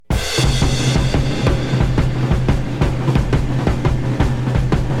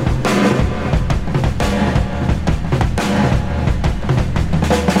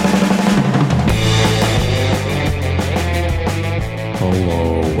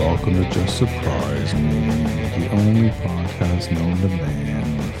Welcome to Just Surprise Me, the only podcast known to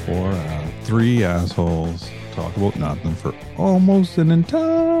man where three assholes talk about nothing for almost an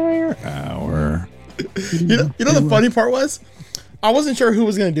entire hour. You know the funny part was, I wasn't sure who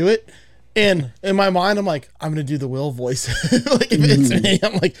was going to do it. And in my mind, I'm like, I'm going to do the Will voice. Like, if it's me,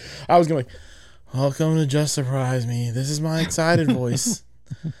 I'm like, I was going, welcome to Just Surprise Me. This is my excited voice.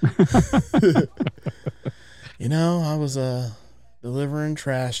 You know, I was delivering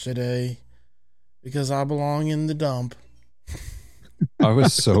trash today because I belong in the dump. I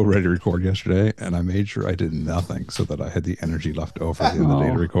was so ready to record yesterday, and I made sure I did nothing so that I had the energy left over the other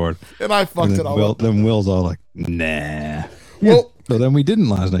day to record. And I fucked it all up. Then Will's all like, nah. Well, so then we didn't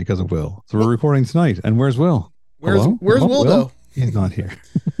last night because of Will. So we're recording tonight. And where's Will? Where's Will, though? He's not here.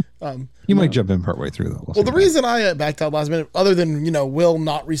 He might jump in partway through, though. Well, the reason I backed out last minute, other than, Will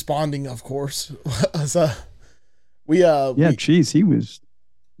not responding, of course, was he was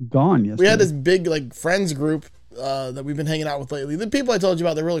gone yesterday. We had this big friends group that we've been hanging out with lately. The people I told you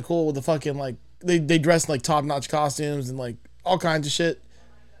about, they're really cool with the fucking they dress in top-notch costumes and all kinds of shit.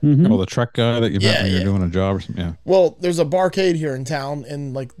 Mm-hmm. Oh, the truck guy that you met when you were doing a job or something. Yeah. Well, there's a barcade here in town,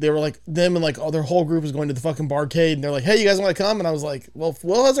 and they were them and their whole group was going to the fucking barcade, and they're like, "Hey, you guys want to come?" And I was like, "Well, if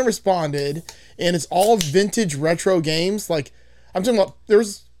Will hasn't responded, and it's all vintage retro games. I'm talking about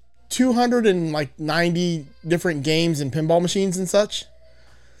there's 290 different games and pinball machines and such,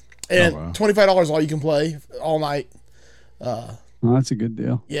 and $25 all you can play all night." That's a good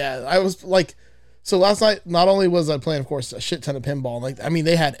deal. Yeah, I was so last night, not only was I playing, of course, a shit ton of pinball.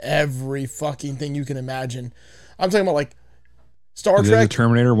 They had every fucking thing you can imagine. I'm talking about Star Trek. The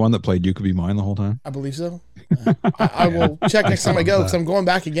Terminator one that played You Could Be Mine the whole time? I believe so. I will check next time I go because I'm going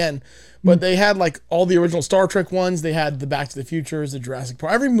back again. But they had all the original Star Trek ones. They had the Back to the Futures, the Jurassic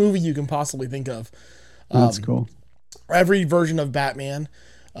Park, every movie you can possibly think of. That's cool. Every version of Batman.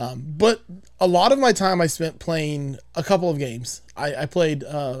 But a lot of my time I spent playing a couple of games. I played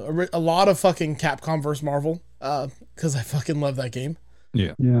a lot of fucking Capcom vs. Marvel because I fucking love that game.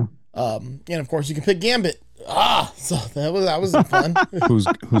 Yeah. Yeah. And of course you can pick Gambit. So that was fun.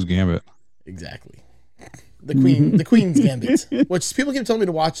 Who's Gambit? Exactly. The Queen's Gambit. Which people keep telling me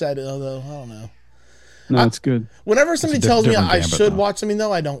to watch that, although I don't know. No, it's good. Whenever somebody tells me I should though. watch something,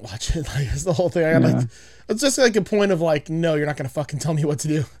 though, I don't watch it. It's the whole thing. It's just a point of no, you're not going to fucking tell me what to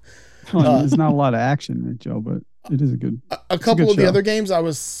do. Well, there's not a lot of action in it, Joe, but it is a good. A couple of the other games I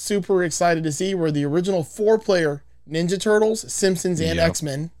was super excited to see were the original 4-player Ninja Turtles, Simpsons, and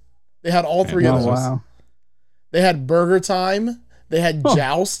X-Men. They had all three of those. Wow. They had Burger Time. They had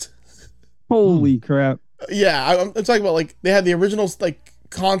Joust. Holy crap! Yeah, I'm talking about they had the original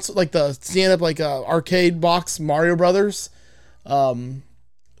console, the stand-up arcade box Mario Brothers.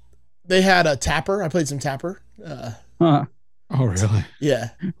 They had a Tapper. I played some Tapper. Oh, really?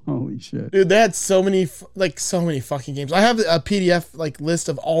 Yeah. Holy shit. Dude, they had so many fucking games. I have a PDF list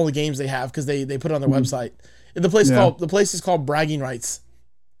of all the games they have because they put it on their website. The place is called Bragging Rights.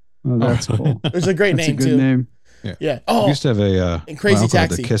 Oh, that's cool. There's a great name a good too. Name. Yeah. Oh, I used to have a Crazy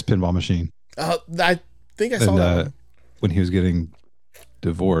Taxi, the Kiss pinball machine. I think I saw that when he was getting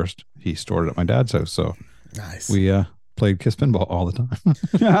divorced. He stored it at my dad's house, so nice. We played Kiss pinball all the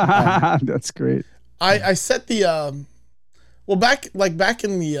time. That's great. I set the back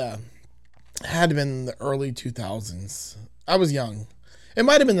in the had to been the early 2000s. I was young. It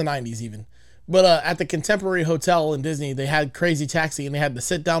might have been the 90s even. But at the Contemporary Hotel in Disney, they had Crazy Taxi, and they had the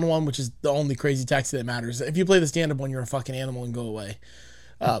sit-down one, which is the only Crazy Taxi that matters. If you play the stand-up one, you're a fucking animal and go away.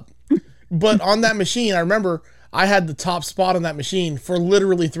 But on that machine, I remember I had the top spot on that machine for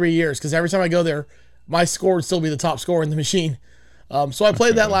literally 3 years, because every time I go there, my score would still be the top score in the machine. So I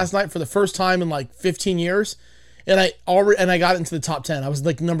played that last night for the first time in 15 years, and I got into the top 10. I was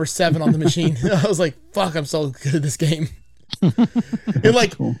number 7 on the machine. I was like, fuck, I'm so good at this game.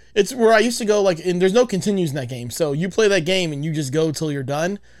 And cool. It's where I used to go and there's no continues in that game, so you play that game and you just go till you're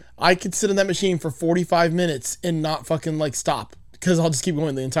done. I could sit in that machine for 45 minutes and not fucking stop, because I'll just keep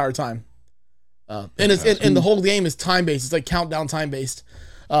going the entire time. And the whole game is time based. It's countdown time based.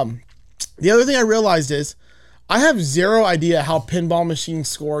 The other thing I realized is I have zero idea how pinball machine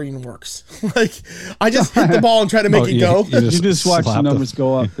scoring works. I just hit the ball and try to make it go. You just watch the numbers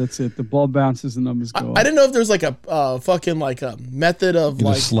go up. That's it. The ball bounces, the numbers go up. I didn't know if there's a fucking a method of you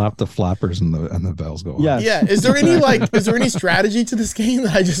just slap the flappers and the bells go up. Yes. Yeah. Is there any strategy to this game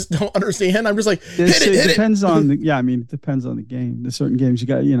that I just don't understand? I'm just it depends on the it depends on the game. There's certain games you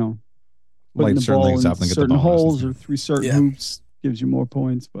got, putting the ball in certain holes or through certain hoops gives you more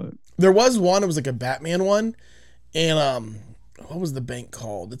points. But there was one, it was a Batman one. And what was the bank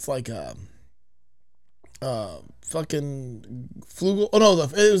called? It's fucking Flugel. Oh no,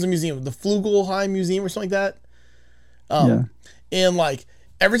 it was a museum, the Flugelheim Museum or something like that. And like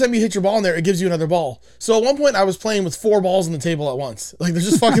every time you hit your ball in there, it gives you another ball. So at one point, I was playing with 4 balls on the table at once. Like there's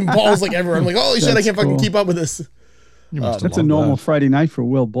just fucking balls like everywhere. I'm like, holy shit, I can't fucking keep up with this. That's a normal Friday night for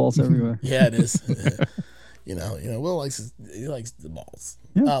Will. Balls everywhere. Yeah, it is. You know, Will likes the balls.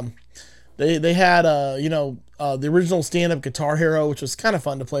 Yeah. They had the original stand-up Guitar Hero, which was kind of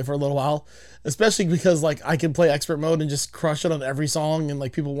fun to play for a little while, especially because like I could play expert mode and just crush it on every song, and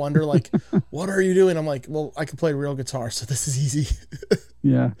like people wonder like, what are you doing? I'm like, well, I can play real guitar, so this is easy.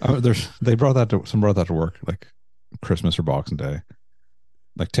 Yeah. They brought that to work like Christmas or Boxing Day,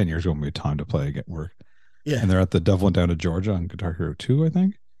 like 10 years ago when we had time to play at work. Yeah. And they're at the Dublin down to Georgia on Guitar Hero 2, I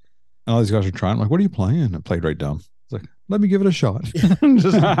think. And all these guys are trying. I'm like, what are you playing? I played right dumb. It's like, let me give it a shot. Just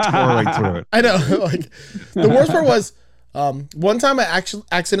tore right through it. I know. Like the worst part was one time I actually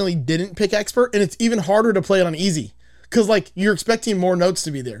accidentally didn't pick expert, and it's even harder to play it on easy because like you're expecting more notes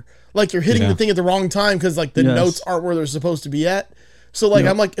to be there. Like you're hitting the thing at the wrong time because like the notes aren't where they're supposed to be at. So like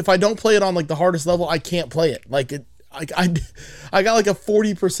I'm like, if I don't play it on like the hardest level, I can't play it. Like it. I got like a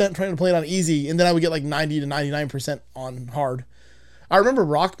 40% trying to play it on easy, and then I would get like 90 to 99% on hard. I remember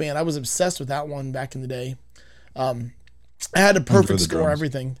Rock Band. I was obsessed with that one back in the day. I had a perfect score,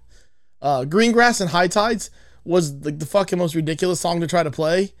 everything. Greengrass and High Tides was like the fucking most ridiculous song to try to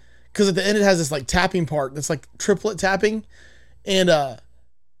play because at the end it has this like tapping part that's like triplet tapping, and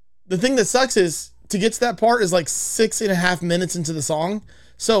the thing that sucks is to get to that part is like 6.5 minutes into the song.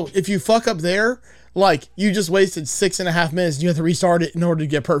 So if you fuck up there, like you just wasted 6.5 minutes. And you have to restart it in order to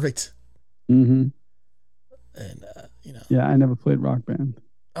get perfect. Mm-hmm. And yeah, I never played Rock Band.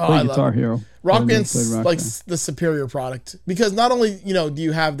 Oh, I Guitar Hero. Rock Band's like the superior product because not only do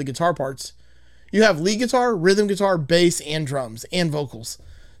you have the guitar parts, you have lead guitar, rhythm guitar, bass, and drums and vocals.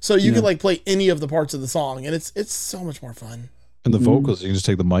 So you can like play any of the parts of the song, and it's so much more fun. And the vocals, you can just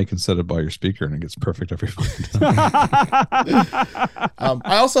take the mic and set it by your speaker, and it gets perfect every fucking time.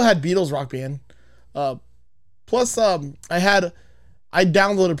 I also had Beatles Rock Band. Plus, I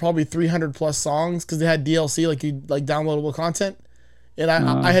downloaded probably 300 plus songs because they had DLC, like downloadable content. And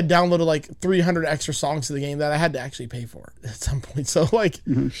I had downloaded like 300 extra songs to the game that I had to actually pay for at some point. So like,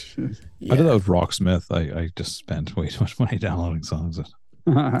 I did that with Rocksmith. I just spent way too much money downloading songs.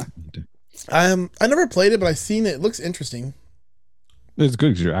 I never played it, but I've seen it. It looks interesting. It's good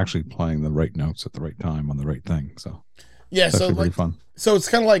because you're actually playing the right notes at the right time on the right thing. So yeah, it's so like pretty fun. So it's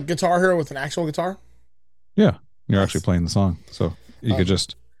kind of like Guitar Hero with an actual guitar. Yeah, you're actually playing the song. So you could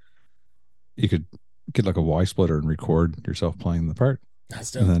get like a Y splitter and record yourself playing the part.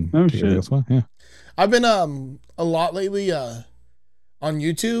 That's dope. And then yeah. I've been a lot lately on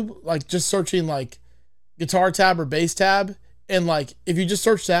YouTube, like just searching like guitar tab or bass tab, and like if you just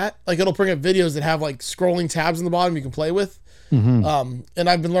search that, like it'll bring up videos that have like scrolling tabs in the bottom you can play with. Mm-hmm. And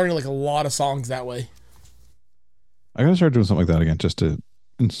I've been learning like a lot of songs that way. I gotta start doing something like that again just to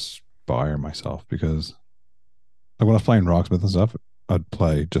inspire myself because like when I was playing Rocksmith and stuff, I'd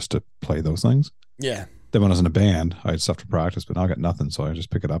play just to play those things. Yeah. Then when I was in a band, I had stuff to practice, but now I got nothing, so I just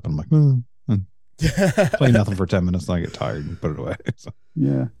pick it up and I'm like, play nothing for 10 minutes, and I get tired and put it away. So.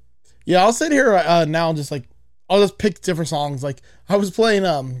 Yeah. Yeah, I'll sit here now and just like I'll just pick different songs. Like I was playing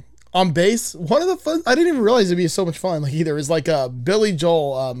on bass. One of the fun I didn't even realize it'd be so much fun. Like either is like Billy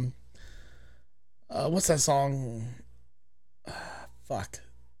Joel. What's that song? Fuck.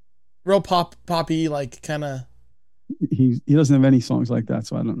 Real poppy, like kind of. He doesn't have any songs like that,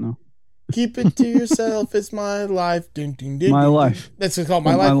 so I don't know. Keep it to yourself. It's my life. Dun, dun, dun, my dun. life. That's called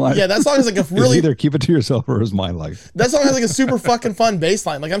My Life. Yeah, that song is like a really. It's either Keep It to Yourself or Is My Life. That song has like a super fucking fun bass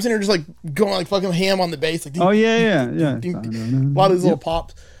line. Like I'm sitting here just like going like fucking ham on the bass. Like, oh yeah. A lot of these little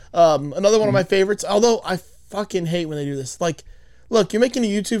pops. Another one of my favorites. Although I fucking hate when they do this. Like, look, you're making a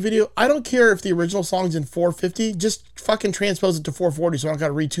YouTube video. I don't care if the original song's in 450. Just fucking transpose it to 440 so I don't got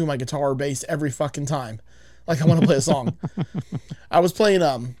to retune my guitar or bass every fucking time. Like I want to play a song. I was playing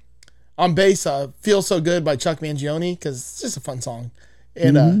on bass, "Feel So Good" by Chuck Mangione because it's just a fun song,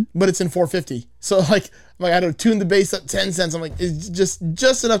 and but it's in 450. So like I had to tune the bass up 10 cents. I'm like, it's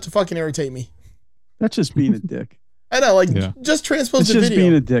just enough to fucking irritate me. That's just being a dick. I know, just transpose the video. It's just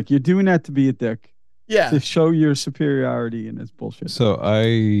being a dick. You're doing that to be a dick. Yeah, to show your superiority, and it's bullshit. So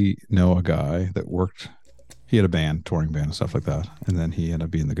I know a guy that worked. He had a band, touring band, and stuff like that, and then he ended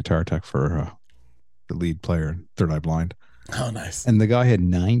up being the guitar tech for the lead player in Third Eye Blind. Oh, nice. And the guy had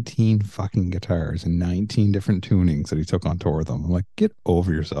 19 fucking guitars and 19 different tunings that he took on tour with them. I'm like, get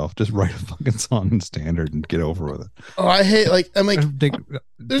over yourself. Just write a fucking song in standard and get over with it. Oh, I hate, I'm like, they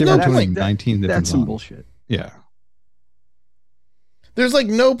were tuning 19 different that's songs. Some bullshit. Yeah. There's like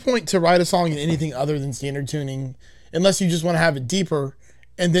no point to write a song in anything other than standard tuning, unless you just want to have it deeper,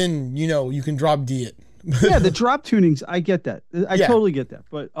 and then you can drop D it. Yeah, the drop tunings, I get that. I totally get that.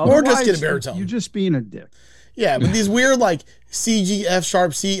 But or just get a baritone. You're just being a dick. Yeah, but these weird like C G F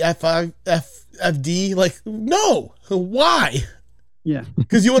sharp C F5 F D, like no, why? Yeah,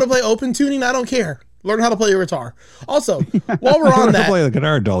 because you want to play open tuning. I don't care. Learn how to play your guitar. Also, while we're on that, play the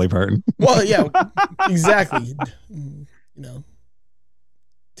guitar, Dolly Parton. Well, yeah, exactly.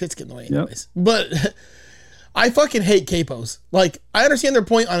 Tits get in the way, anyways. Yep. But I fucking hate capos. Like, I understand their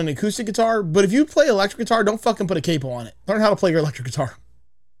point on an acoustic guitar, but if you play electric guitar, don't fucking put a capo on it. Learn how to play your electric guitar.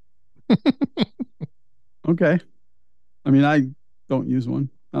 Okay. I mean, I don't use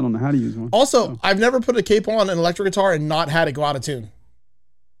one. I don't know how to use one. Also, I've never put a capo on an electric guitar and not had it go out of tune.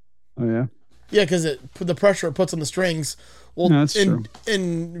 Oh, yeah? Yeah, because the pressure it puts on the strings. Well, no, that's true.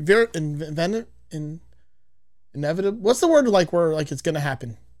 Inevitable. What's the word like where like it's going to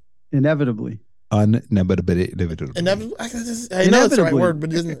happen? Inevitably. Inevitably. I know it's the right word,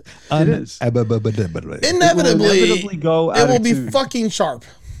 but it isn't. It is. Inevitably go out it will of be tune. Fucking sharp.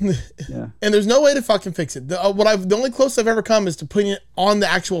 Yeah. And there's no way to fucking fix it. The only closest I've ever come is to putting it on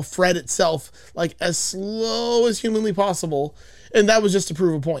the actual fret itself, like as slow as humanly possible, and that was just to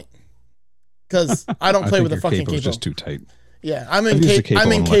prove a point. Because I don't play with a fucking capo. It's just too tight. Yeah, I'm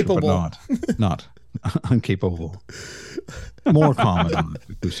incapable. But not incapable. More common on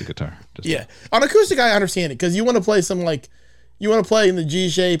acoustic guitar. On acoustic I understand it because you want to play you want to play in the G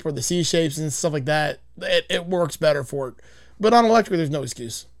shape or the C shapes and stuff like that. It works better for it. But on electric, there's no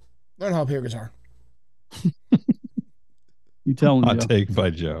excuse. Learn how to play your guitar. You telling me? Hot take by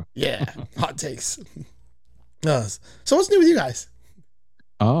Joe. Yeah, hot takes. So what's new with you guys?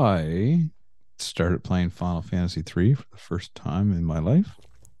 I started playing Final Fantasy 3 for the first time in my life.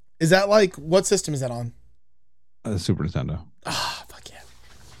 Is that like, what system is that on? Super Nintendo. Ah, fuck yeah.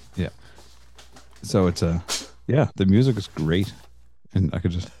 Yeah. So it's the music is great. And I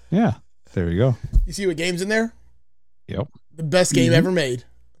could just, there you go. You see what game's in there? Yep. The best game ever made.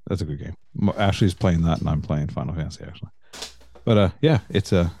 That's a good game. Ashley's playing that and I'm playing Final Fantasy actually. But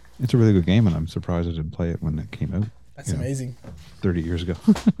it's a really good game and I'm surprised I didn't play it when it came out. That's amazing. 30 years ago.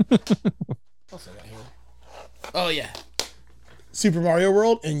 Oh yeah. Super Mario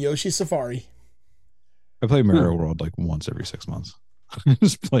World and Yoshi's Safari. I play Mario World like once every 6 months.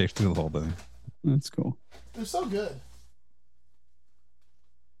 Just play through the whole thing. That's cool. They're so good.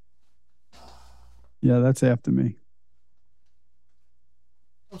 Yeah, that's after me.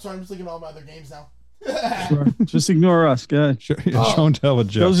 I'm sorry, I'm just looking at all my other games now. Sure. Just ignore us. Go ahead. Show and tell with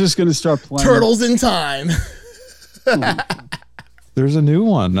Joe. Joe's just going to start playing. Turtles in Time. There's a new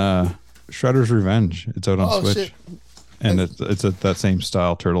one, Shredder's Revenge. It's out on Switch. Shit. And it's that same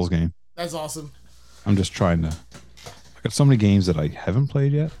style Turtles game. That's awesome. I'm just trying to. I got so many games that I haven't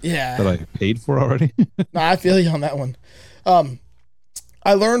played yet. Yeah. That I paid for already. No, I feel you on that one.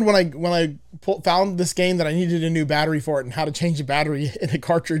 I learned when I found this game that I needed a new battery for it and how to change the battery in a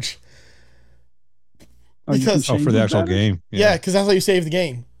cartridge. Because for the actual game. Yeah, because that's how you save the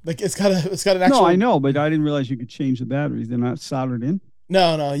game. Like it's got an actual. No, I know, but I didn't realize you could change the batteries. They're not soldered in.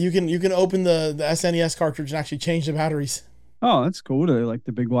 No, you can open the SNES cartridge and actually change the batteries. Oh, that's cool. They're like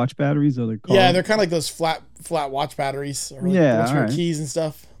the big watch batteries, or yeah, they're kind of like those flat watch batteries, or like keys and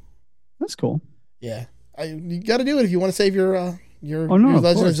stuff. That's cool. Yeah, you got to do it if you want to save your Legend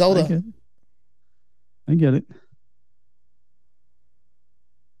of Zelda. I get it.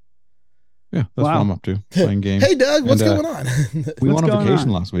 Yeah, that's what I'm up to. Playing games. Hey, Doug, what's going on? We went on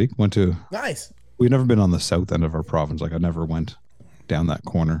vacation last week. Nice. We've never been on the south end of our province. Like I never went down that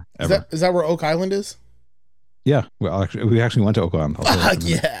corner ever. Is that where Oak Island is? Yeah, we actually went to Oak Island.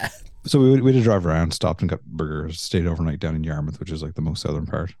 Yeah. So we did drive around, stopped and got burgers, stayed overnight down in Yarmouth, which is like the most southern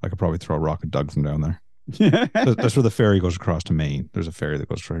part. I could probably throw a rock at Doug from down there. That's where the ferry goes across to Maine. There's a ferry that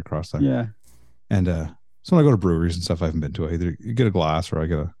goes straight across there. Yeah. And so when I go to breweries and stuff I haven't been to, I either get a glass or I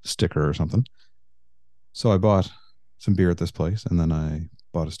get a sticker or something. So I bought some beer at this place and then I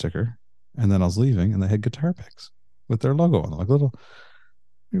bought a sticker and then I was leaving and they had guitar picks with their logo on them, like little.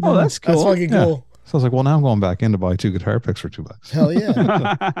 Oh, that's cool. That's fucking cool. So I was like, well, now I'm going back in to buy 2 guitar picks for $2. Hell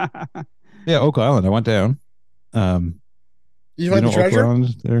yeah. Yeah, Oak Island. I went down. You find the treasure? Oak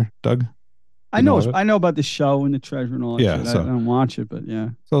Island there, Doug? I know about the show and the treasure and all that shit. I don't watch it, but yeah.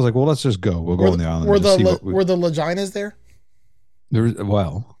 So I was like, well, let's just go. We'll go on the island. Were the Laginas there? There's a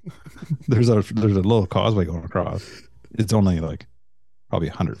little causeway going across. It's only like probably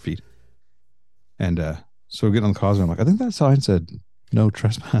 100 feet. And so we get on the causeway. I'm like, I think that sign said no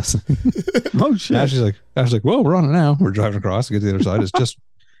trespassing. Oh shit. Ashley's like, well, we're on it now. We're driving across to get to the other side.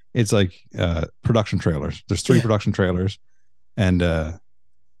 It's like production trailers. There's 3 production trailers and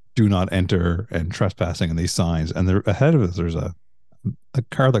do not enter and trespassing and these signs. And they're ahead of us. There's a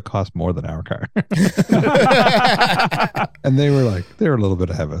car that costs more than our car. And they were a little bit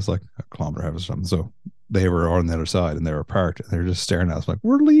ahead of us, like a kilometer ahead of us or something. So they were on the other side and they were parked and they were just staring at us like,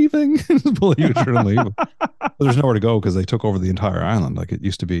 we're leaving. Believe it or leave. But there's nowhere to go because they took over the entire island. Like it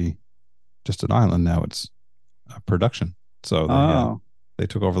used to be just an island. Now it's a production. So they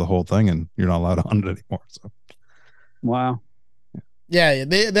took over the whole thing and you're not allowed on it anymore. So wow. Yeah,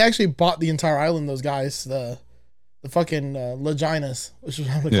 they actually bought the entire island, those guys, the fucking Laginas, which is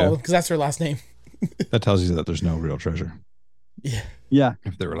what I'm going to call them, because that's their last name. That tells you that there's no real treasure. Yeah. Yeah.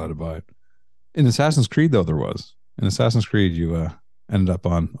 If they were allowed to buy it. In Assassin's Creed, though, there was. In Assassin's Creed, you ended up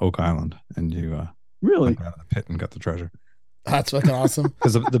on Oak Island, and you really went down to the pit and got the treasure. That's fucking awesome.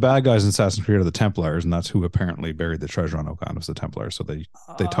 Because the bad guys in Assassin's Creed are the Templars, and that's who apparently buried the treasure on Oak Island, was the Templars. So they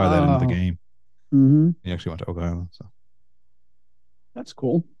tie that into the game. Mm-hmm. You actually went to Oak Island. So that's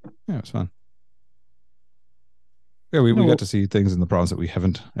cool. Yeah, it was fun. Yeah, we got to see things in the province that we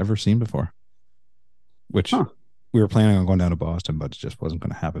haven't ever seen before, which we were planning on going down to Boston, but it just wasn't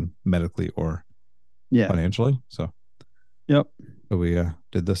going to happen medically or financially. So, so we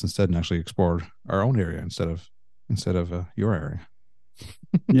did this instead and actually explored our own area instead of your area.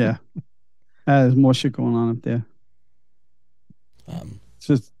 Yeah, there's more shit going on up there. It's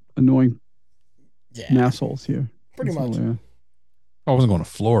just annoying assholes here. Pretty much. I wasn't going to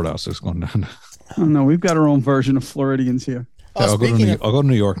Florida. I was just going down. Oh no, we've got our own version of Floridians here. I'll go to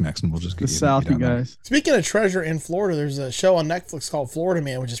New York next, and we'll just get the Southie guys. Speaking of treasure in Florida, there's a show on Netflix called Florida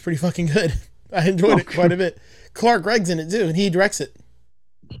Man, which is pretty fucking good. I enjoyed it quite a bit. Clark Gregg's in it too, and he directs it.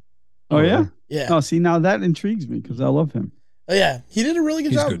 Oh yeah, yeah. Oh, see, now that intrigues me because I love him. Oh yeah, he did a really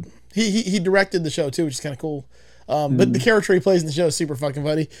good job. Good. He directed the show too, which is kind of cool. But the character he plays in the show is super fucking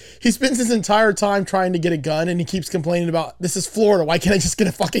funny. He spends his entire time trying to get a gun, and he keeps complaining about, this is Florida. Why can't I just get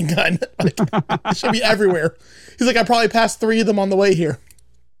a fucking gun? Like, it should be everywhere. He's like, I probably passed 3 of them on the way here.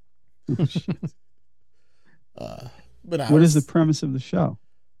 What is the premise of the show?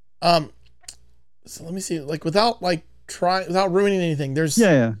 So let me see. Like without ruining anything. There's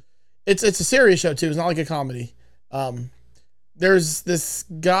It's a serious show too. It's not like a comedy. There's this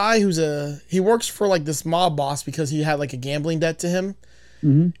guy he works for like this mob boss because he had like a gambling debt to him.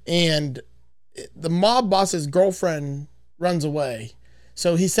 Mm-hmm. And the mob boss's girlfriend runs away.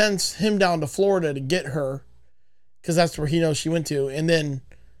 So he sends him down to Florida to get her because that's where he knows she went to. And then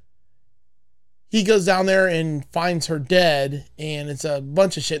he goes down there and finds her dead, and it's a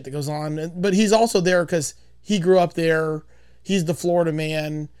bunch of shit that goes on. But he's also there because he grew up there. He's the Florida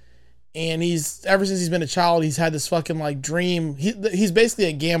man. And ever since he's been a child, he's had this fucking like dream. He's basically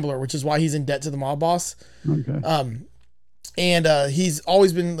a gambler, which is why he's in debt to the mob boss. Okay. And he's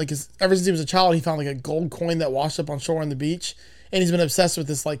always been like, ever since he was a child, he found like a gold coin that washed up on shore on the beach, and he's been obsessed with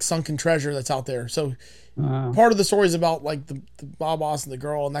this like sunken treasure that's out there. So part of the story is about like the mob boss and the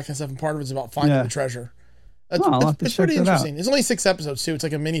girl and that kind of stuff, and part of it's about finding the treasure. It's pretty interesting. It's only 6 episodes too. It's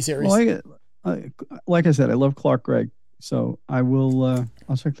like a mini series. Well, like I said, I love Clark Gregg. So I will.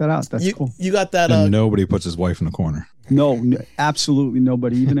 I'll check that out. That's cool. You got that? And nobody puts his wife in the corner. No, absolutely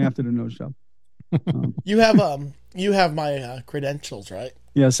nobody. Even after the nose job. You have my credentials, right?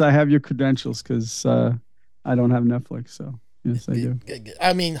 Yes, I have your credentials because I don't have Netflix. So yes, I do.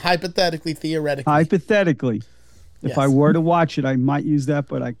 I mean, hypothetically, theoretically. If I were to watch it, I might use that,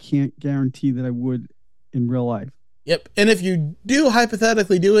 but I can't guarantee that I would in real life. Yep. And if you do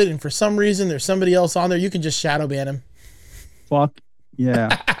hypothetically do it, and for some reason there's somebody else on there, you can just shadow ban him. Fuck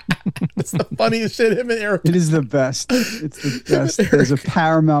yeah. It's the funniest shit, him and Eric. It is the best. It's the best. There's a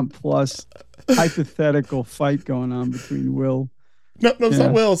Paramount Plus hypothetical fight going on between Will. No, it's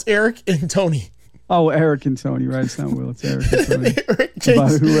not Will. It's Eric and Tony. Oh, Eric and Tony, right? It's not Will. It's Eric and Tony.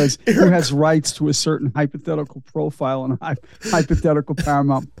 Who has rights to a certain hypothetical profile and a hypothetical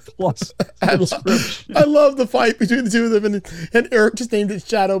Paramount Plus subscription. I love the fight between the two of them, and Eric just named it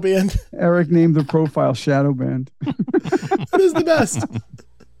Shadow Band. Eric named the profile Shadow Band. That is the best.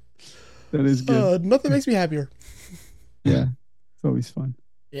 That is good. Nothing makes me happier. Yeah, it's always fun.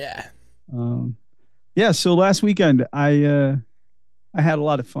 Yeah. So last weekend I had a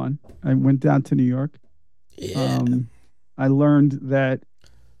lot of fun. I went down to New York. Yeah. I learned that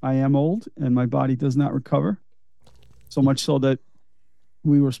I am old and my body does not recover. So much so that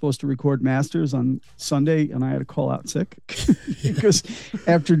we were supposed to record Masters on Sunday and I had to call out sick because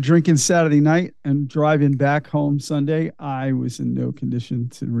after drinking Saturday night and driving back home Sunday, I was in no condition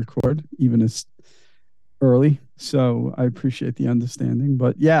to record even as early. So I appreciate the understanding.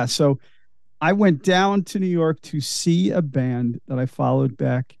 But yeah, so I went down to New York to see a band that I followed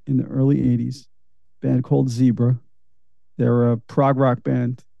back in the early 80s, a band called Zebra. They're a prog rock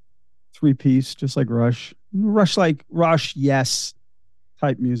band, 3-piece, just like Rush. Rush, yes,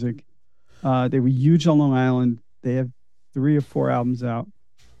 type music. They were huge on Long Island. They have 3 or 4 albums out.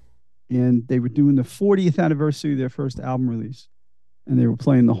 And they were doing the 40th anniversary of their first album release. And they were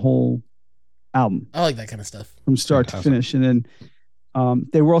playing the whole album. I like that kind of stuff. From start to finish. And then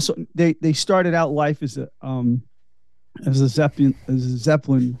they were also they started out life as a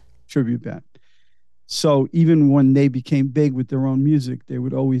Zeppelin tribute band. So even when they became big with their own music,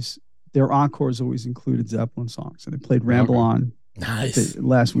 their encores always included Zeppelin songs. And they played Ramble On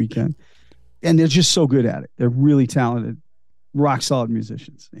last weekend. And they're just so good at it. They're really talented, rock solid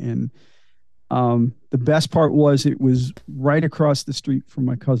musicians. And the best part was it was right across the street from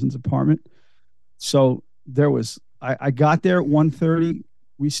my cousin's apartment. So I got there at 1:30.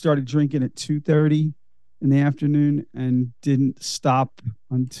 We started drinking at 2:30 in the afternoon and didn't stop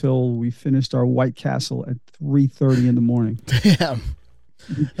until we finished our White Castle at 3:30 in the morning. Damn.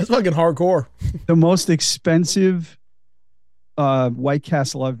 That's fucking hardcore. The most expensive White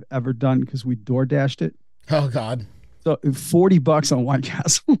Castle I've ever done because we door dashed it. Oh God. So $40 on White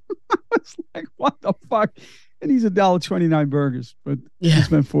Castle. I was like, what the fuck? And he's $1.29 burgers, but he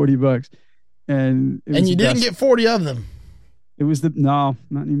spent $40. And you didn't get 40 of them. It was no,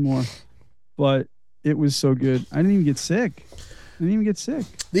 not anymore. But it was so good. I didn't even get sick.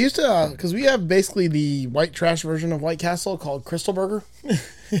 They used to, because we have basically the white trash version of White Castle called Crystal Burger.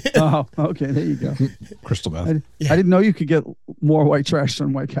 Oh, okay. There you go. Crystal Bath. I didn't know you could get more white trash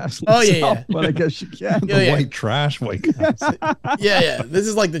than White Castle. Oh, yeah. But I guess you can. White trash White Castle. Yeah. This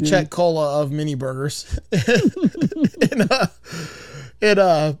is like the Czech Cola of mini burgers.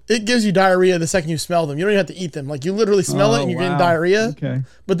 It gives you diarrhea the second you smell them. You don't even have to eat them. Like you literally smell it and you're getting diarrhea. Okay.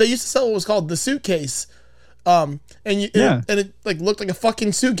 But they used to sell what was called the suitcase. And it like looked like a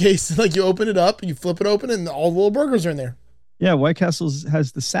fucking suitcase. Like you open it up, you flip it open, and all the little burgers are in there. Yeah, White Castle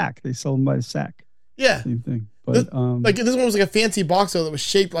has the sack. They sell them by the sack. Yeah, same thing. But like this one was like a fancy box though that was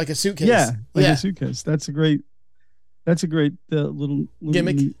shaped like a suitcase. Yeah, a suitcase. That's a great little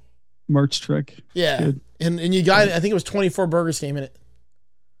gimmick, merch trick. Yeah, and you got it. I think it was 24 burgers came in it.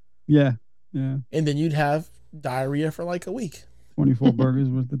 Yeah. And then you'd have diarrhea for like a week. 24 burgers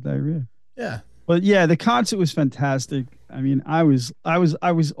worth of diarrhea. Yeah. But yeah, the concert was fantastic. I mean, I was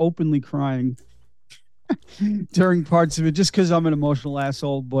openly crying during parts of it just because I'm an emotional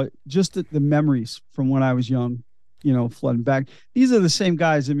asshole, but just the memories from when I was young, flooding back. These are the same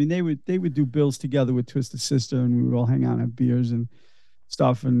guys. I mean, they would do bills together with Twisted Sister, and we would all hang out and have beers and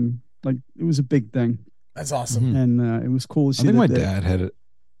stuff, and like it was a big thing. That's awesome. And it was cool to see. I think my dad had it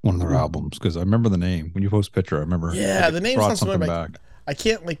one of their albums because I remember the name. When you post a picture, I remember. Yeah, the name sounds familiar. Back. I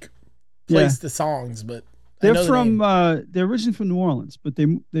can't place the songs, but they're from they're originally from New Orleans, but they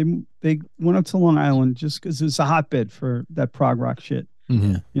went up to Long Island just because it's a hotbed for that prog rock shit.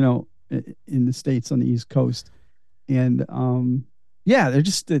 Mm-hmm. In the States on the East Coast, and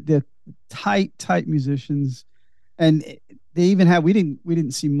they're tight musicians, and they even had we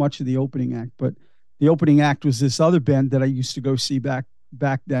didn't see much of the opening act, but the opening act was this other band that I used to go see back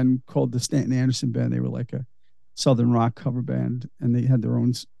then called the Stanton Anderson Band. They were like a Southern rock cover band, and they had their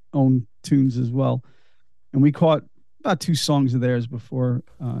own tunes as well. And we caught about 2 songs of theirs before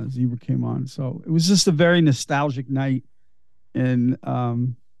Zebra came on. So it was just a very nostalgic night. And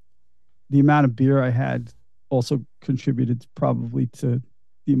the amount of beer I had also contributed probably to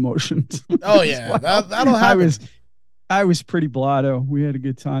the emotions. Oh yeah. That'll happen. I was pretty blotto. We had a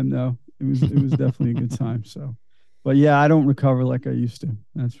good time though. It was definitely a good time. So, but yeah, I don't recover like I used to.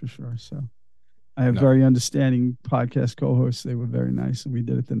 That's for sure. So I have very understanding podcast co-hosts. They were very nice, and we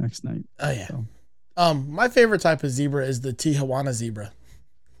did it the next night. Oh yeah. So. My favorite type of zebra is the Tijuana zebra.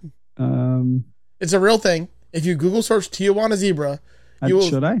 It's a real thing. If you Google search Tijuana zebra,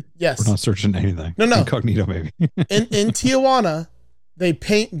 should I? Yes. We're not searching anything. No. Incognito, maybe. in Tijuana, they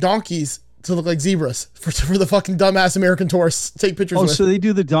paint donkeys to look like zebras for the fucking dumbass American tourists to take pictures with. So they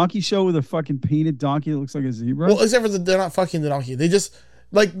do the donkey show with a fucking painted donkey that looks like a zebra? Well, except for they're not fucking the donkey. They just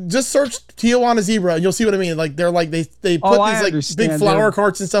search Tijuana zebra and you'll see what I mean. Like they're like they put these like big flower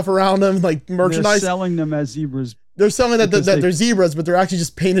carts and stuff around them, like merchandise. They're selling them as zebras. They're selling that they're zebras, but they're actually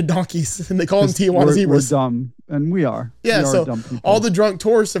just painted donkeys, and they call them Tijuana zebras. We're dumb, and we are. Yeah, so dumb people. All the drunk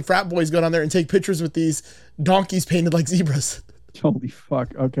tourists and frat boys go down there and take pictures with these donkeys painted like zebras. Holy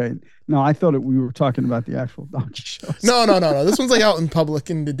fuck! Okay, no, I thought we were talking about the actual donkey shows. No. This one's like out in public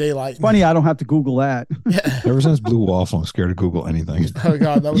in the daylight. Funny, I don't have to Google that. Yeah. Ever since Blue Waffle, I'm scared to Google anything. Oh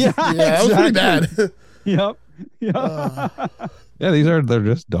god, that was that was pretty bad. Yep. Yeah. Yeah, they're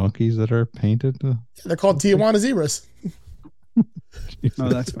just donkeys that are painted. They're called Tijuana zebras. Oh,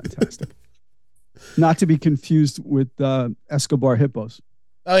 that's fantastic. Not to be confused with Escobar hippos.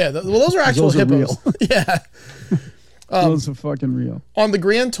 Oh yeah, well those are actual Those are hippos. real. Yeah. Those are fucking real. On the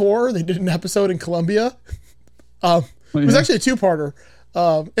Grand Tour, they did an episode in Colombia. It was actually a two-parter.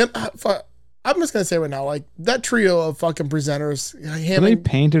 I'm just gonna say right now, like that trio of fucking presenters. Are they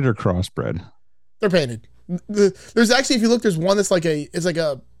painted or crossbred? They're painted. There's actually, if you look, there's one that's like a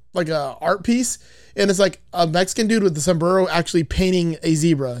art piece, and it's like a Mexican dude with the sombrero actually painting a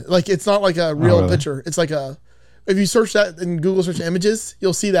zebra. Like it's not like a real picture. It's like if you search that in Google search images,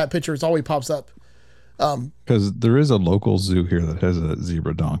 you'll see that picture. It's always pops up. Because there is a local zoo here that has a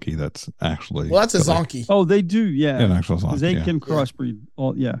zebra donkey that's actually. Well, that's a zonkey. Oh, they do, yeah. An actual zonkey. They can crossbreed.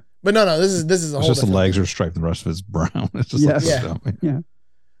 All, yeah. But no, this is a whole. It's just the legs thing. are striped. The rest of it's brown. It's just yeah.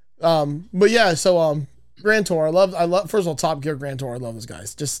 But yeah, so Grand Tour, I love. First of all, Top Gear Grand Tour, I love those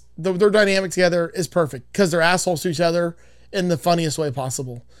guys. Just their dynamic together is perfect because they're assholes to each other in the funniest way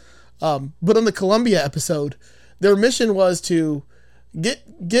possible. But on the Colombia episode, their mission was to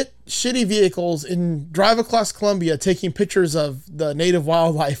get shitty vehicles and drive across Colombia, taking pictures of the native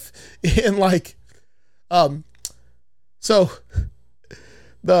wildlife and so.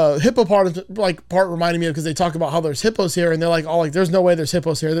 The hippo part reminded me of, because they talk about how there's hippos here, and they're like, there's no way there's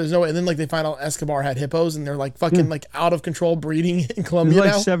hippos here. There's no way. And then they find out Escobar had hippos, and they're like fucking out of control breeding in Colombia.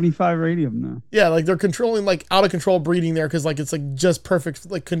 There's now. 75 or 80 of them now. Yeah, they're controlling out of control breeding there because it's just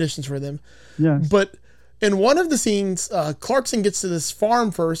perfect conditions for them. Yeah. But in one of the scenes, Clarkson gets to this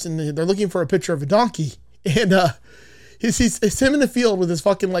farm first, and they're looking for a picture of a donkey, and it's him in the field with his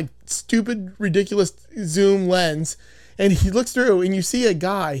fucking stupid ridiculous zoom lens. And he looks through, and you see a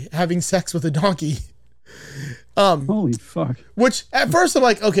guy having sex with a donkey. Holy fuck! Which at first I'm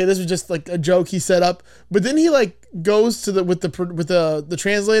like, okay, this was just a joke he set up. But then he goes to with the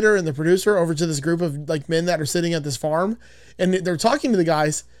translator and the producer over to this group of men that are sitting at this farm, and they're talking to the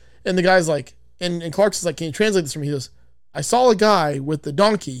guys. And the guy's like, and Clarkson's like, can you translate this for me? He goes, I saw a guy with the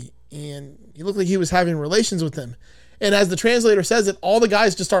donkey, and he looked like he was having relations with him. And as the translator says it, all the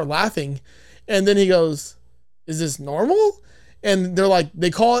guys just start laughing, and then he goes, is this normal? And they're like,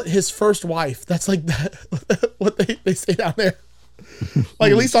 they call it his first wife. That's that what they say down there.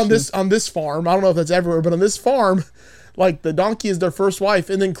 At least on this farm. I don't know if that's everywhere, but on this farm, the donkey is their first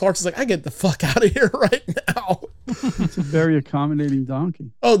wife. And then Clarkson's like, I get the fuck out of here right now. It's a very accommodating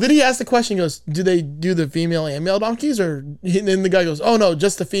donkey. Oh, then he asked the question, he goes, do they do the female and male donkeys? And then the guy goes, oh no,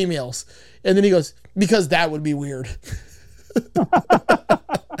 just the females. And then he goes, because that would be weird.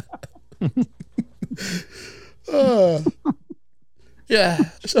 Yeah,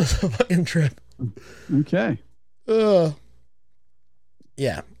 it's a fucking trip. Okay.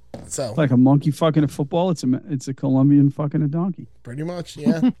 Yeah. So it's like a monkey fucking a football. It's a Colombian fucking a donkey. Pretty much,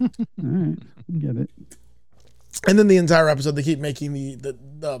 yeah. All right, I get it. And then the entire episode, they keep making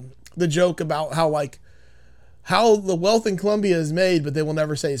the joke about how the wealth in Colombia is made, but they will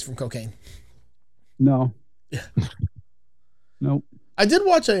never say it's from cocaine. No. Yeah. Nope. I did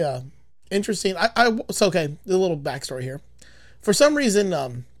watch a interesting. So okay, a little backstory here. For some reason,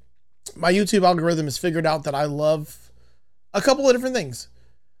 my YouTube algorithm has figured out that I love a couple of different things.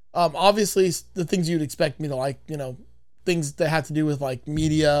 Obviously, the things you'd expect me to like, things that have to do with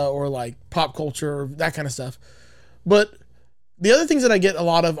media or pop culture, that kind of stuff. But the other things that I get a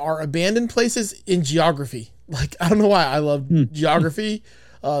lot of are abandoned places in geography. I don't know why I love geography,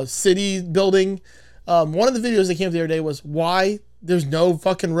 city building. One of the videos that came up the other day was why there's no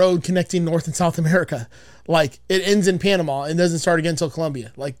fucking road connecting North and South America. It ends in Panama and doesn't start again until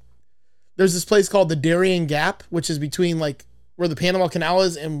Colombia. There's this place called the Darien Gap, which is between where the Panama Canal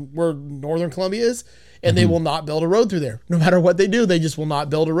is and where northern Colombia is, and they will not build a road through there. No matter what they do, they just will not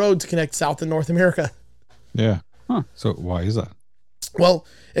build a road to connect South and North America. Yeah. Huh. So why is that? Well,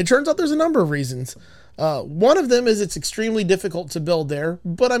 it turns out there's a number of reasons. One of them is it's extremely difficult to build there,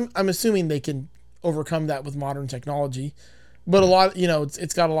 but I'm assuming they can overcome that with modern technology. But a lot,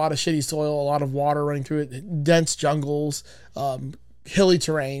 it's got a lot of shitty soil, a lot of water running through it, dense jungles, hilly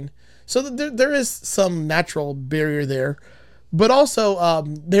terrain. So there is some natural barrier there. But also,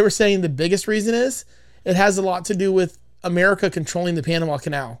 they were saying the biggest reason is it has a lot to do with America controlling the Panama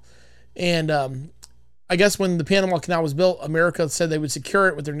Canal. And I guess when the Panama Canal was built, America said they would secure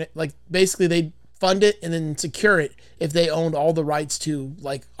it with their, basically they'd fund it and then secure it if they owned all the rights to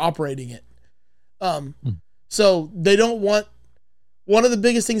operating it. So they don't want, one of the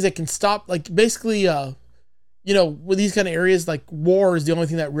biggest things that can stop, basically, with these kind of areas, war is the only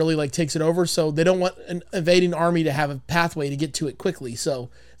thing that really takes it over. So they don't want an invading army to have a pathway to get to it quickly. So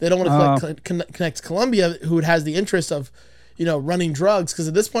they don't want to connect Colombia, who has the interest of, running drugs. Because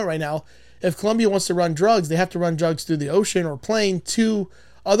at this point right now, if Colombia wants to run drugs, they have to run drugs through the ocean or plane to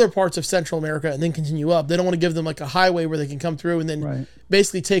other parts of Central America and then continue up. They don't want to give them like a highway where they can come through and then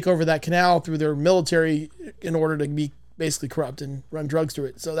basically take over that canal through their military in order to be basically corrupt and run drugs through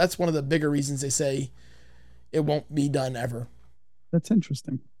it. So that's one of the bigger reasons they say it won't be done ever. That's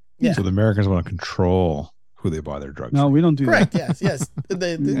interesting. Yeah. So the Americans want to control who they buy their drugs No, from. we don't do Correct. that. Yes.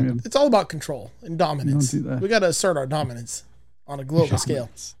 It's all about control and dominance. We don't do that. We got to assert our dominance on a global scale.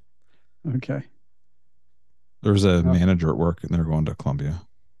 Okay. There was a manager at work, and they were going to Colombia,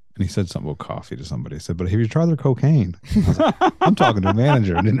 and he said something about coffee to somebody. He said, "But have you tried their cocaine?" I was like, I'm talking to a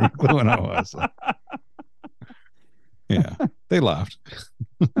manager. I didn't know who I was. So. Yeah, they laughed.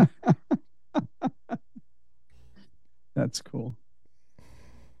 That's cool.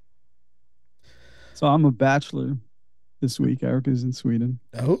 So I'm a bachelor this week. Erica's in Sweden.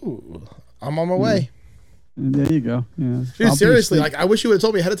 Oh, I'm on my way. And there you go. Yeah. Dude, seriously, like I wish you would have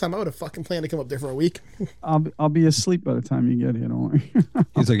told me ahead of time. I would have fucking planned to come up there for a week. I'll be asleep by the time you get here. Don't worry.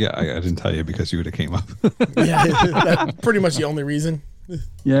 He's like, "Yeah, I didn't tell you because you would have came up." Yeah, that's pretty much the only reason.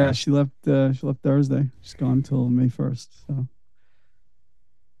 Yeah, she left. She left Thursday. She's gone until May 1st. So,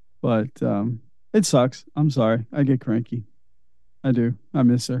 but it sucks. I'm sorry. I get cranky. I do. I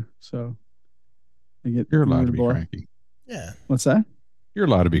miss her. So I get. You're allowed to be irritable. cranky. Yeah. What's that? You're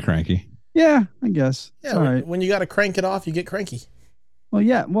allowed to be cranky. Yeah, I guess. Yeah. All right. When you got to crank it off, you get cranky. Well,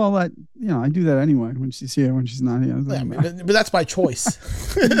 yeah. Well, I do that anyway when she's here. When she's not here. Yeah, but that's by choice.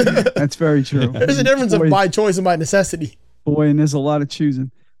 That's very true. There's a difference of by choice and by necessity. Boy, and there's a lot of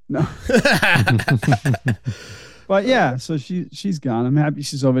choosing. No. But yeah, so she's gone. I'm happy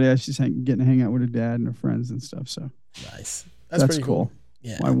she's over there. She's getting to hang out with her dad and her friends and stuff. So nice. That's pretty cool.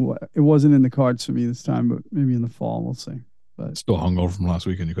 Yeah. It wasn't in the cards for me this time, but maybe in the fall we'll see. But Still hungover from last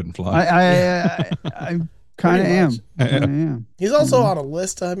week and you couldn't fly. I kind of am. He's also on a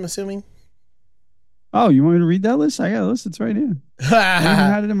list, I'm assuming. Oh, you want me to read that list? I got a list. It's right here. I even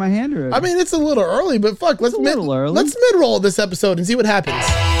had it in my hand already. I mean, it's a little early, but fuck, let's mid-roll this episode and see what happens.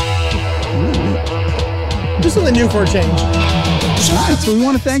 Do something new for a change. All right, so we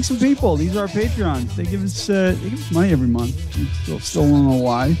want to thank some people. These are our Patreons. They give us money every month. We still don't know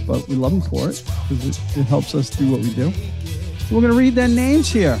why, but we love them for it because it helps us do what we do. So we're going to read their names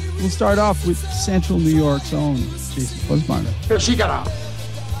here. We'll start off with Central New York's own Jason Fuzzbinder. She got a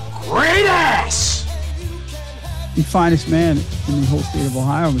great ass. The finest man in the whole state of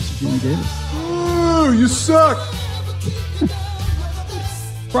Ohio, Mr. Jimmy Davis. Oh, you suck.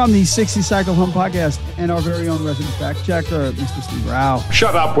 From the 60 Cycle Home Podcast and our very own resident fact checker, Mr. Steve Rao.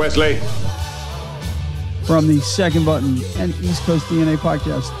 Shut up, Wesley. From the Second Button and East Coast DNA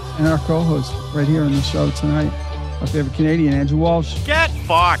Podcast and our co-host right here on the show tonight, our favorite Canadian, Andrew Walsh. Get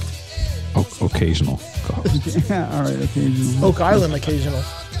fucked. Occasional. Yeah, all right, occasional. Oak Island occasional.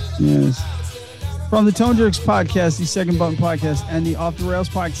 Yes. From the Tone Jerks Podcast, the Second Button Podcast, and the Off the Rails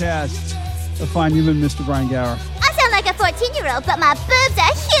Podcast, a fine human, Mr. Brian Gower. I sound like a 14-year-old, but my boobs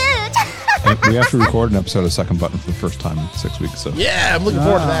are huge. And we have to record an episode of Second Button for the first time in 6 weeks. So Yeah, I'm looking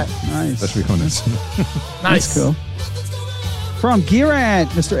forward to that. Nice. that should be coming in soon. Nice. That's cool. From Gearant,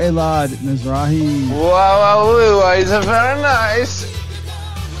 Mr. Elad Mizrahi. Wow, it's very nice.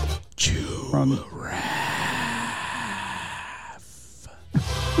 From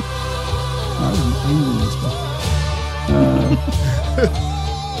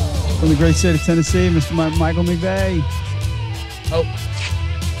from the great state of Tennessee, Mr. Michael McVeigh.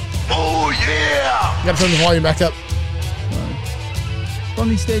 Oh, yeah. Gotta turn the volume back up. From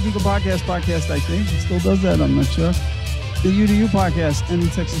the Stage Eagle Podcast, I think. It still does that, I'm not sure. The U to U Podcast and the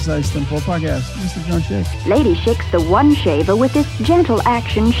Texas Size Stem 4 Podcast, Mr. John Shake. Lady Chick's the one shaver with this gentle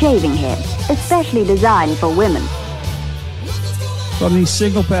action shaving head, especially designed for women. From the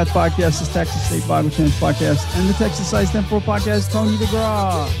Signal Path Podcast, the Texas State Bible Challenge Podcast, and the Texas Size Stem 4 Podcast, Tony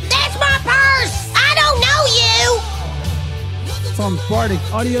DeGraw. That's my purse. I don't know you. From Bardic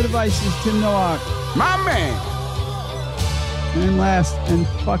Audio Devices, Tim Nowak. My man. And last and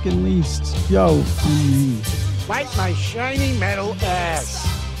fucking least, Joe and me. Bite my shiny metal ass.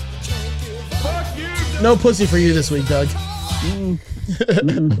 Fuck you. No pussy for you this week, Doug.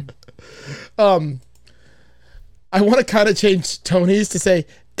 I want to kind of change Tony's to say,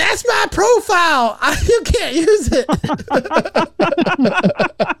 that's my profile. You can't use it.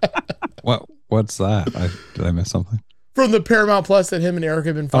 What's that? Did I miss something? From the Paramount Plus that him and Eric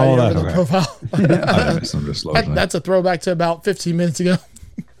have been fighting over the profile. I missed some just That's a throwback to about 15 minutes ago.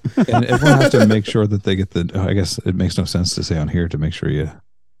 And everyone has to make sure that they get I guess it makes no sense to say on here to make sure you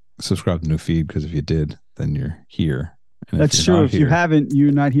subscribe to the new feed, because if you did, then you're here. And That's true. If you haven't,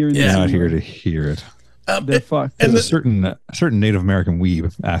 you're not hearing you're this. not here to hear it. They're fucked. And A certain Native American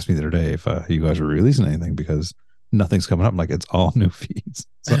weeb asked me the other day if you guys were releasing anything, because nothing's coming up. I'm like, it's all new feeds.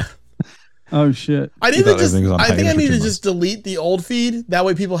 So, Oh shit. I need You to thought just. everything was on I think I hiatus for need 2 to months. just delete the old feed. That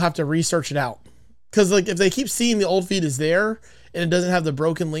way, people have to research it out. Because like, if they keep seeing the old feed is there and it doesn't have the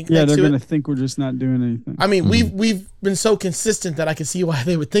broken link Yeah, next they're to gonna it. think we're just not doing anything. I mean, we've been so consistent that I can see why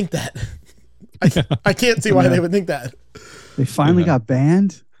they would think that. I can't see why they would think that. They finally got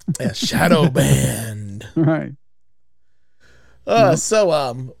banned. Yeah, shadow banned. Right.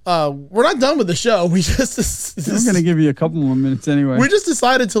 So we're not done with the show. We just I'm gonna give you a couple more minutes anyway. we just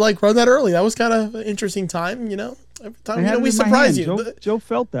decided to like run that early. That was kind of an interesting time, you know. Every I time had it we in my surprise hand. you. Joe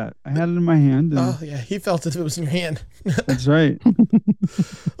felt that. I had it in my hand. And Oh yeah, he felt it if it was in your hand. that's right.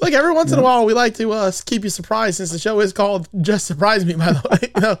 Like every once in a while, we like to keep you surprised since the show is called "Just Surprise Me." By the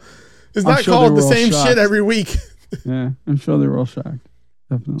way, you know, it's I'm not sure called they the were all same shocked. shit every week. Yeah, I'm sure they were all shocked.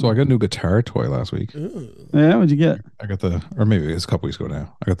 Definitely. So I got a new guitar toy last week. Yeah, what'd you get? I got or maybe it's a couple weeks ago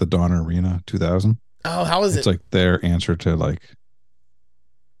now. I got the Donner Arena 2000. Oh, how is It's it? like their answer to like.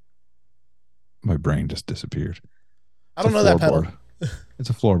 My brain just disappeared. I don't know that pedal. It's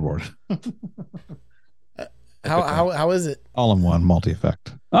a floorboard. How is it? All in one,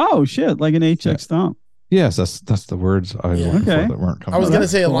 multi-effect. Oh shit, like an HX Yeah. stomp. Yes, that's the words I was Yeah. looking Okay. for that weren't coming. I was out. gonna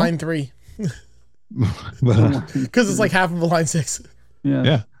that's say a cool. line 3 but, because it's like half of a line 6. Yeah.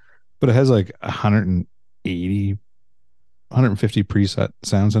 yeah, but it has like 180, 150 preset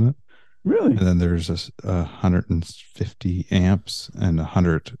sounds in it, Really? and then there's 150 amps and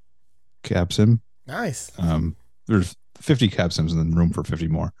 100 cab sim. Nice. There's 50 cab sims and then room for 50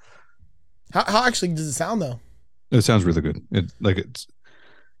 more. How actually does it sound though? It sounds really good. It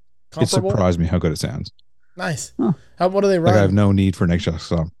Comparable? surprised me how good it sounds. Nice. Huh. What do they Like run? I have no need for an extra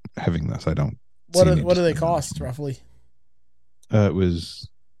song having this. I don't. what see do, need what to do they spend cost that. roughly? It was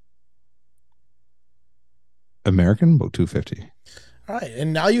American, about $250. All right,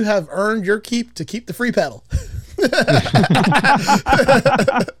 and now you have earned your keep to keep the free pedal.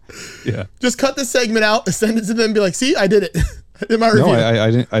 Yeah. Just cut this segment out, send it to them, and be like, "See, I did it. I did my review." No,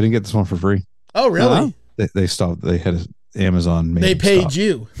 I didn't get this one for free. Oh, really? They stopped. They had Amazon. Made They them paid stop.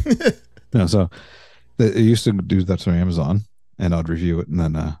 you. No, so they used to do that through Amazon, and I'd review it, and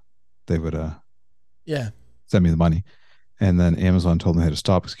then they would Yeah. send me the money, and then Amazon told me they had to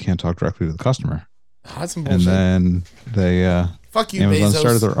stop because you can't talk directly to the customer. Oh, that's some And bullshit. then they Fuck you, Amazon Bezos.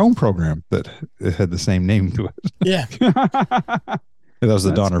 started their own program that it had the same name to it. Yeah. That was the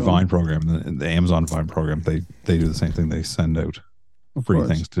That's Donner cool. Vine program, the Amazon Vine program. They do the same thing. They send out Of free course.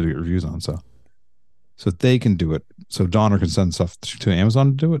 things to get reviews on. So they can do it. So Donner can send stuff to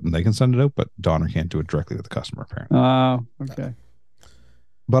Amazon to do it, and they can send it out, but Donner can't do it directly to the customer apparently. Oh, okay.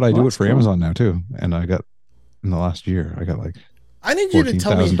 But I Well, do it that's for cool. Amazon now too, and I got in the last year I got like I need you to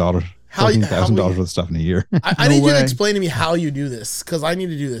tell me $14,000 how you- $14,000 how worth of stuff in a year. I No need you to way. explain to me how you do this because I need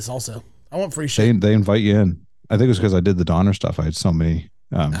to do this also. I want free shit. they invite you in. I think it was because I did the Donner stuff. I had so many.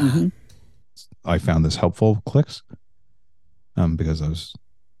 Mhm. I found this helpful clicks because I was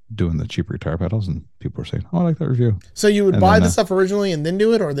doing the cheaper guitar pedals, and people were saying, "Oh, I like that review." So you would And buy then, the stuff originally and then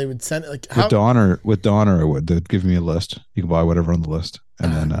do it, or they would send it like how? With Donner, I would. They'd give me a list. You can buy whatever on the list,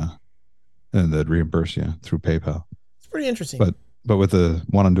 and then they'd reimburse you through PayPal. It's pretty interesting. But with the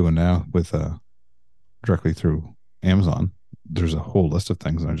one I'm doing now, with directly through Amazon, there's a whole list of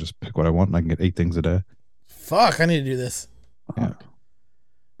things, and I just pick what I want, and I can get 8 things a day. Fuck, I need to do this. Yeah.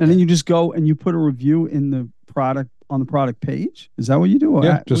 And then you just go and you put a review in the product on the product page. Is that what you do? Or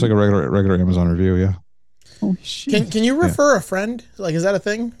Yeah, just like a regular Amazon review. Yeah. holy shit. Can you refer a friend? Like, is that a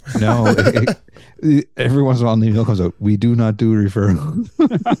thing? No, every once in a while, an email comes out. We do not do referrals.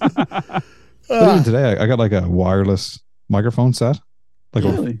 But even today, I got like a wireless microphone set, like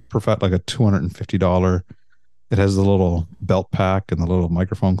Really? like a $250. It has the little belt pack and the little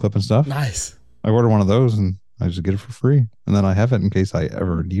microphone clip and stuff. Nice. I order one of those and I just get it for free, and then I have it in case I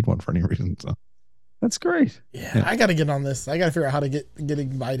ever need one for any reason. So That's great. Yeah, I got to get on this. I got to figure out how to get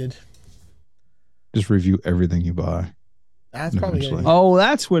invited. just review everything you buy. That's probably Eventually. it. Oh,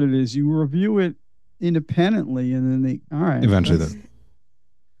 that's what it is. You review it independently, and then they. All right. Eventually, That's-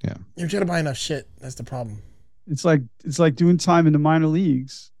 You're trying to buy enough shit. That's the problem. It's like doing time in the minor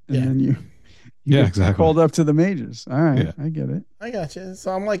leagues, and Yeah. then you Yeah, get exactly. called up to the majors. All right, Yeah. I get it. I got you.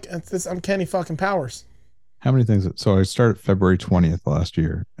 So I'm like, I'm Kenny fucking Powers. How many things? So I started February 20th last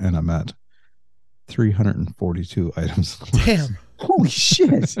year, and I'm at 342 items. Damn, Holy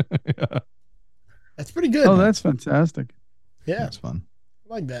shit! that's pretty good. Oh, that's fantastic. yeah, That's fun.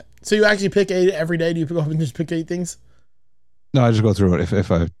 I like that. So you actually pick 8 every day? Do you go up and just pick 8 things? No, I just go through it.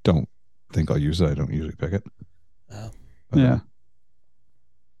 If I don't think I'll use it, I don't usually pick it. Oh, But, Yeah.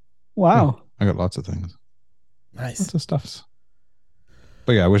 Wow. I got lots of things, nice. lots of stuffs. But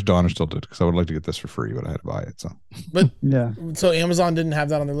But yeah, I wish Donner still did because I would like to get this for free, but I had to buy it. So But Yeah. so Amazon didn't have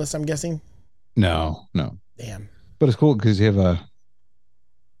that on their list, I'm guessing. no. Damn. But it's cool because you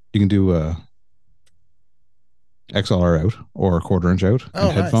can do XLR out or a 1/4 inch out Oh,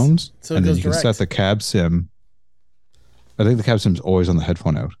 and nice. headphones. So it and then goes you can direct. set the cab sim. I think the cab sim's always on the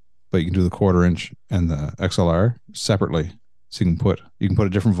headphone out, but you can do the 1/4 inch and the XLR separately. So you can put a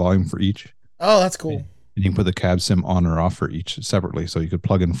different volume for each. Oh, that's cool. And you can put the cab sim on or off for each separately. So you could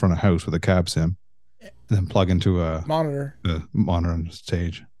plug in front of house with a cab sim and then plug into a Monitor. monitor on the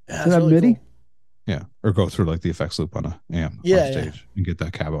stage. Yeah, Does that's that have really MIDI? cool. Yeah. Or go through like the effects loop on a amp Yeah, on stage and get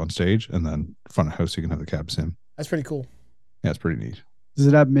that cab on stage. And then front of house, you can have the cab sim. That's pretty cool. Yeah, it's pretty neat. Does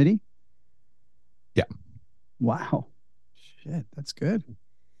it have MIDI? Yeah. Wow. Shit, that's good.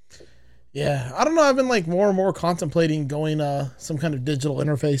 Yeah, I don't know. I've been like more and more contemplating going some kind of digital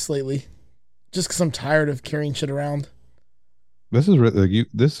interface lately, just because I'm tired of carrying shit around. This is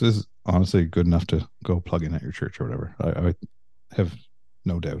this is honestly good enough to go plug in at your church or whatever. I have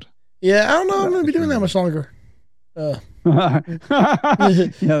no doubt. Yeah, I don't know. I'm gonna be doing that much longer. Yeah,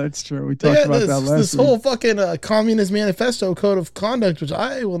 that's true. We talked about that last this week. whole fucking communist manifesto code of conduct, which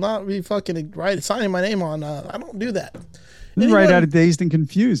I will not be fucking signing my name on. I don't do that. This is right out of Dazed and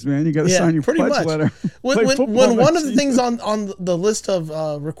Confused, man. You got to sign your pretty pledge much. letter. When Play one football of the next things on the list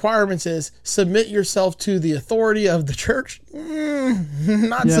of requirements is submit yourself to the authority of the church, not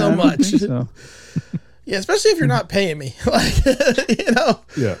Yeah, so I don't much. think so. Yeah, especially if you're not paying me. Like,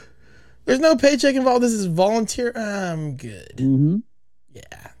 Yeah. there's no paycheck involved. This is volunteer. I'm good. Mm-hmm.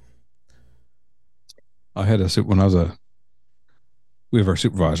 Yeah. I had we have our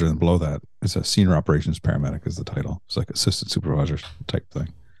supervisor, and below that it's a senior operations paramedic is the title. It's like assistant supervisor type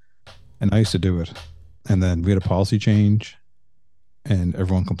thing. And I used to do it. And then we had a policy change and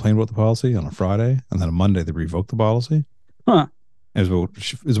everyone complained about the policy on a Friday. And then on Monday, they revoked the policy. Huh. It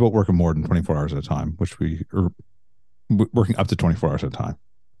was about working more than 24 hours at a time, working up to 24 hours at a time,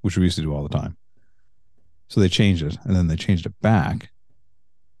 which we used to do all the time. So they changed it, and then they changed it back.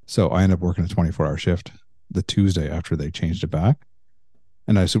 So I ended up working a 24-hour shift the Tuesday after they changed it back.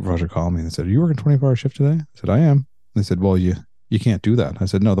 And a supervisor called me and said, "Are you working 24-hour shift today?" I said, "I am." And they said, "Well, you can't do that." I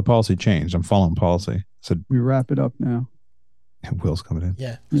said, "No, the policy changed. I'm following policy." I said, We wrap it up now. "Will's coming in."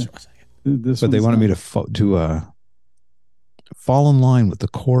 Yeah. Yeah. But they wanted me to fall in line with the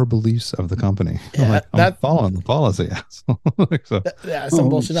core beliefs of the company. Yeah, I'm like, I'm following the policy. So, Yeah, some Oh,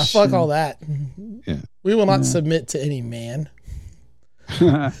 bullshit. Now, fuck shit. all that. Yeah. We will not Yeah. submit to any man.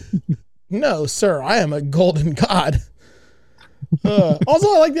 No, sir. I am a golden god. Also,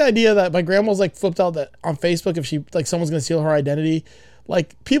 I like the idea that my grandma's like flipped out that on Facebook if she like someone's gonna steal her identity.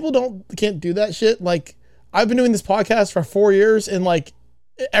 Like people can't do that shit. Like I've been doing this podcast for 4 years and like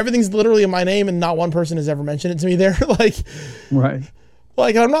everything's literally in my name and not one person has ever mentioned it to me there. Right.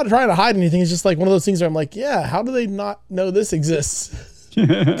 Like I'm not trying to hide anything. It's just like one of those things where I'm like, yeah, how do they not know this exists?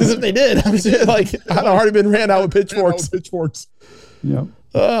 Because if they did, I'm just like I'd already been ran out with pitchforks. Yep.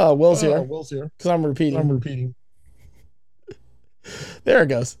 Will's here. Because I'm repeating. There it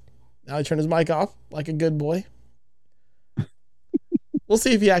goes. Now he turned his mic off like a good boy. We'll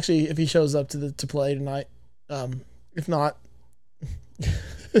see if he shows up to play tonight. If not,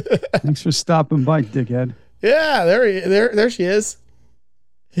 Thanks for stopping by, dickhead. yeah, there she is.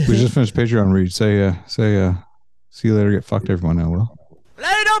 we just finished Patreon read. Say, see you later. Get fucked, everyone. Now, Will.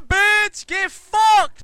 Later, bitch! Get fucked!